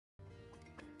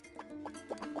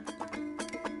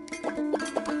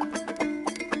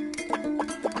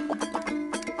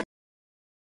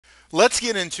Let's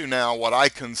get into now what I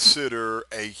consider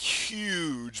a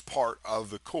huge part of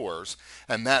the course,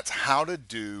 and that's how to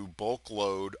do bulk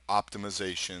load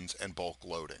optimizations and bulk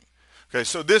loading. Okay,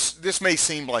 so this may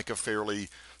seem like a fairly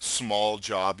small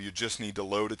job. You just need to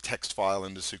load a text file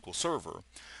into SQL Server.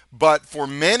 But for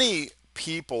many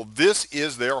people, this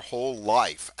is their whole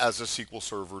life as a SQL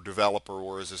Server developer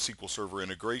or as a SQL Server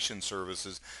integration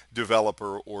services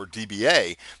developer or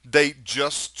DBA. They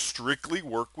just strictly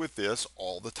work with this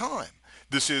all the time.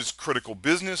 This is critical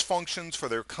business functions for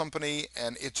their company,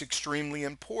 and it's extremely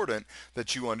important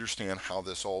that you understand how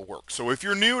this all works. So if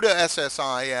you're new to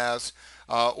SSIS,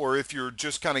 or if you're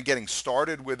just kind of getting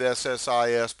started with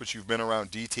SSIS, but you've been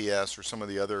around DTS or some of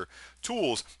the other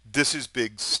tools, this is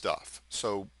big stuff.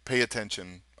 So pay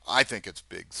attention. I think it's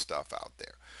big stuff out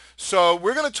there. So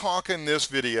we're going to talk in this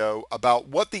video about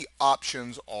what the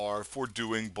options are for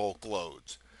doing bulk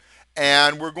loads.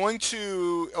 And we're going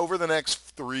to, over the next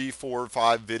 3, 4,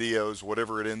 5 videos,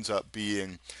 whatever it ends up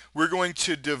being, we're going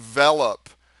to develop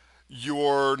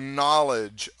your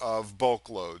knowledge of bulk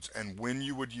loads and when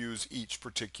you would use each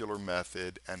particular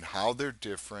method and how they're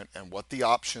different and what the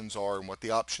options are and what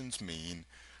the options mean.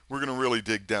 We're going to really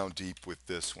dig down deep with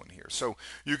this one here. So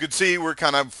you can see we're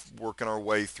kind of working our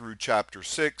way through chapter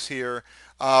 6 here.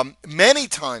 Many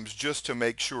times, just to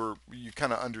make sure you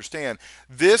kind of understand,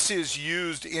 this is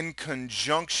used in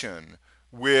conjunction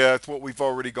with what we've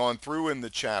already gone through in the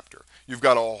chapter. You've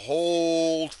got a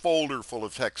whole folder full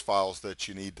of text files that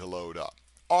you need to load up.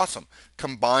 Awesome.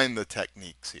 Combine the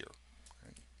techniques here.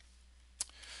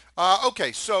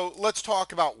 Okay, so let's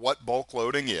talk about what bulk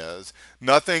loading is.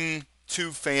 Nothing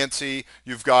too fancy.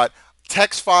 You've got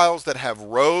text files that have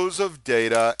rows of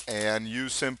data, and you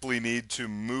simply need to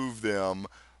move them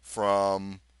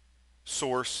from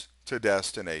source to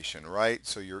destination, right?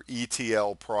 So your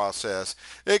ETL process,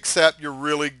 except you're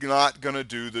really not going to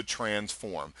do the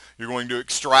transform. You're going to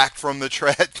extract from the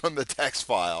from the text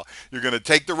file. You're going to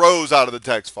take the rows out of the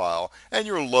text file, and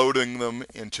you're loading them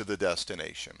into the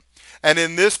destination. And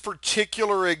in this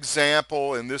particular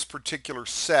example, in this particular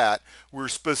set, we're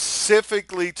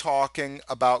specifically talking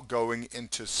about going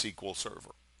into SQL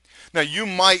Server. Now, you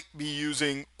might be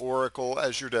using Oracle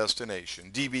as your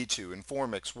destination, DB2,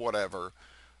 Informix, whatever.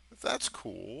 That's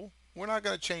cool. We're not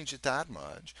going to change it that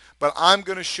much. But I'm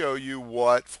going to show you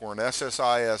what, for an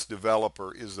SSIS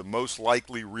developer, is the most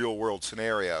likely real-world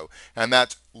scenario, and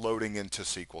that's loading into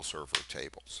SQL Server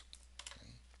tables.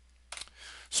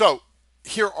 So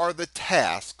here are the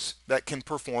tasks that can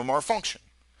perform our function.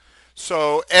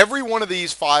 So every one of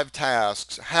these 5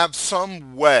 tasks have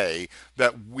some way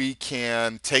that we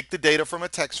can take the data from a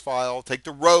text file, take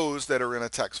the rows that are in a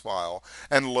text file,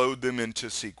 and load them into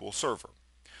SQL Server.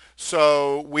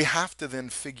 So we have to then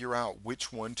figure out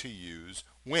which one to use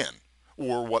when,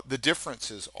 or what the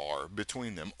differences are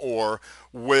between them, or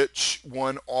which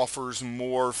one offers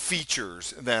more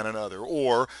features than another,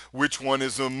 or which one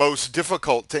is the most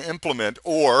difficult to implement,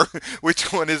 or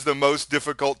which one is the most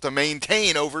difficult to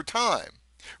maintain over time.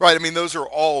 Right? I mean, those are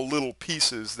all little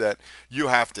pieces that you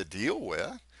have to deal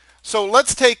with. So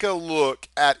let's take a look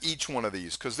at each one of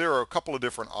these because there are a couple of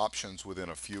different options within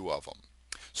a few of them.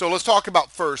 So let's talk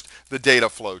about first the data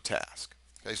flow task.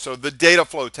 Okay, so the data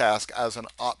flow task as an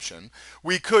option,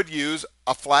 we could use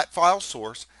a flat file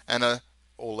source and a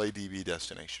OLADB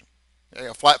destination. Okay,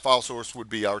 a flat file source would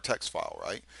be our text file,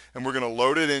 right? And we're going to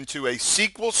load it into a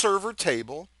SQL Server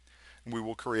table. And we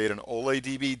will create an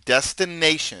OLADB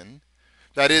destination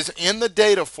that is in the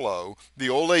data flow, the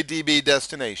OLADB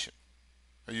destination.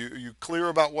 Are you clear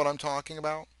about what I'm talking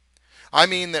about? I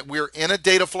mean that we're in a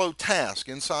data flow task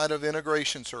inside of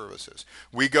integration services.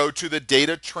 We go to the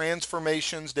data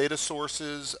transformations, data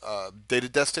sources, data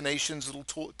destinations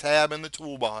little tab in the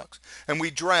toolbox, and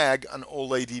we drag an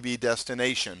OLADB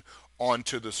destination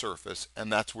onto the surface,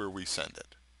 and that's where we send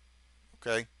it.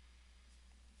 Okay?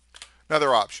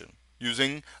 Another option,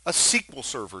 using a SQL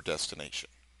Server destination.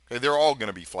 Okay, they're all going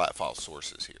to be flat file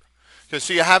sources here. Okay,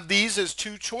 so you have these as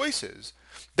 2 choices.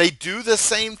 They do the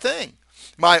same thing.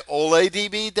 My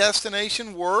OLADB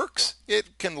destination works.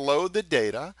 It can load the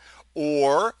data.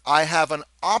 Or I have an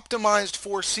optimized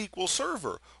for SQL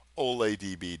Server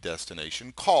OLADB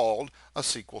destination called a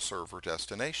SQL Server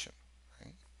destination.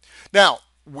 Okay. Now,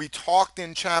 we talked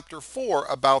in chapter 4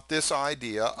 about this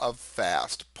idea of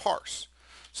fast parse.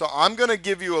 So I'm going to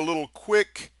give you a little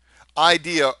quick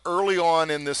idea early on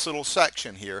in this little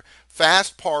section here.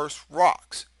 Fast parse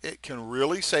rocks. It can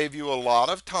really save you a lot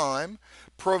of time,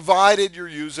 provided you're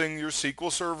using your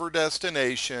SQL Server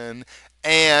destination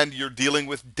and you're dealing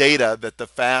with data that the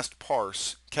fast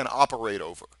parse can operate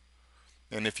over.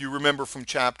 And if you remember from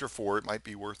chapter 4, it might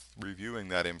be worth reviewing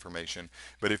that information.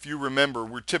 But if you remember,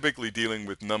 we're typically dealing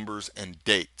with numbers and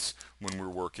dates when we're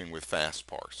working with fast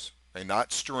parse. Okay,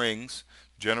 not strings,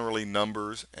 generally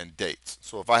numbers and dates.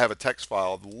 So if I have a text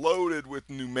file loaded with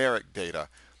numeric data,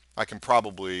 I can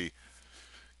probably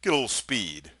get a little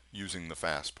speed using the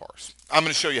fast parse. I'm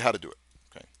going to show you how to do it.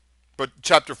 Okay. But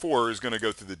chapter 4 is going to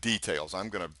go through the details. I'm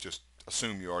going to just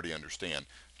assume you already understand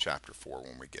chapter 4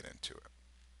 when we get into it.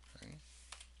 Okay.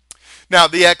 Now,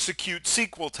 the execute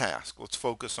SQL task. Let's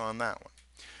focus on that one.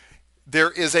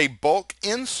 There is a bulk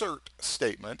insert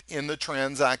statement in the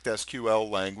Transact SQL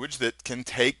language that can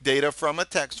take data from a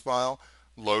text file,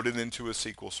 load it into a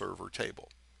SQL Server table.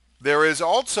 There is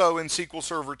also in SQL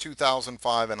Server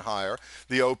 2005 and higher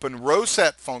the open row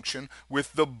set function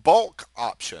with the bulk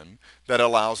option that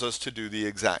allows us to do the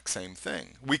exact same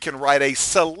thing. We can write a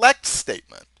select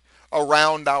statement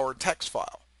around our text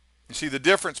file. You see the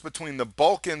difference between the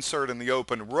bulk insert and the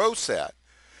open row set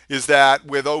is that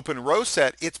with open row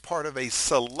set, it's part of a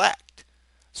select.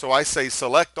 So I say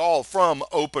select all from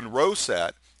open row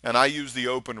set, and I use the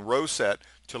open row set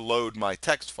to load my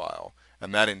text file,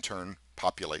 and that in turn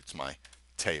populates my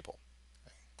table.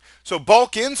 So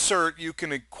bulk insert, you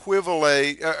can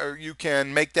you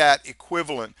can make that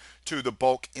equivalent to the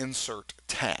bulk insert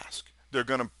task. They're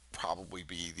going to probably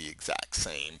be the exact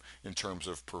same in terms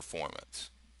of performance.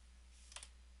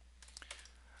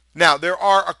 Now, there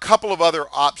are a couple of other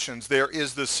options. There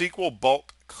is the SQL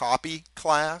bulk copy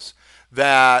class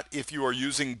that if you are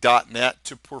using .NET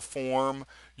to perform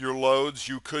your loads,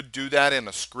 you could do that in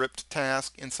a script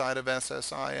task inside of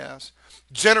SSIS.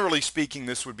 Generally speaking,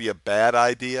 this would be a bad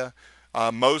idea.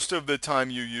 Most of the time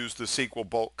you use the SQL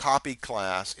bulk copy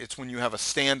class, it's when you have a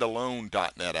standalone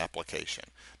 .NET application,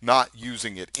 not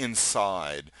using it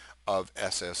inside of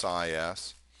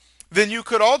SSIS. Then you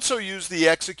could also use the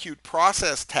execute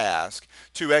process task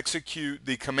to execute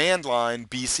the command line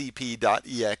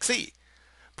bcp.exe.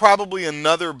 Probably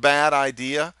another bad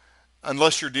idea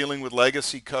unless you're dealing with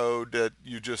legacy code that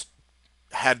you just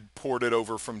had ported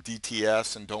over from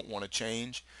DTS and don't want to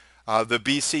change. The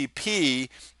BCP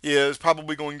is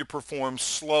probably going to perform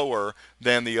slower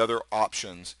than the other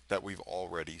options that we've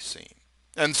already seen.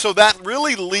 And so that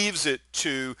really leaves it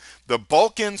to the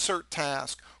bulk insert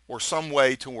task or some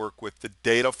way to work with the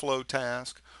data flow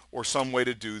task or some way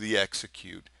to do the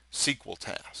execute SQL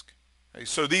task. Okay,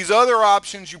 so these other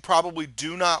options you probably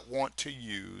do not want to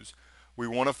use. We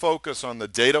want to focus on the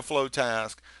data flow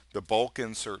task, the bulk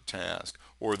insert task,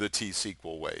 or the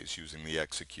T-SQL ways using the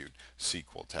execute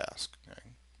SQL task.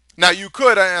 Okay. Now you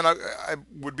could, and I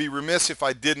would be remiss if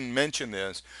I didn't mention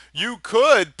this, you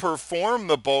could perform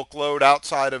the bulk load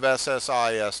outside of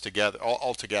SSIS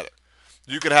altogether.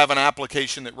 You could have an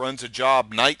application that runs a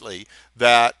job nightly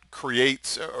that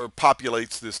creates or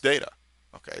populates this data.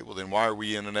 Okay, well then why are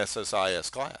we in an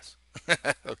SSIS class?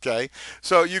 Okay,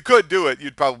 so you could do it.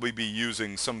 You'd probably be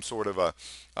using some sort of a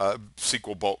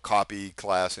SQL bulk copy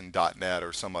class in .NET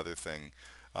or some other thing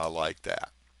like that.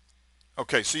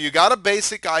 Okay, so you got a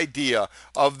basic idea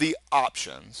of the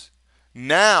options.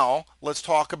 Now let's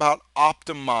talk about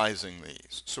optimizing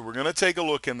these. So we're going to take a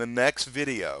look in the next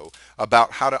video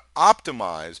about how to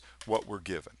optimize what we're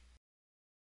given.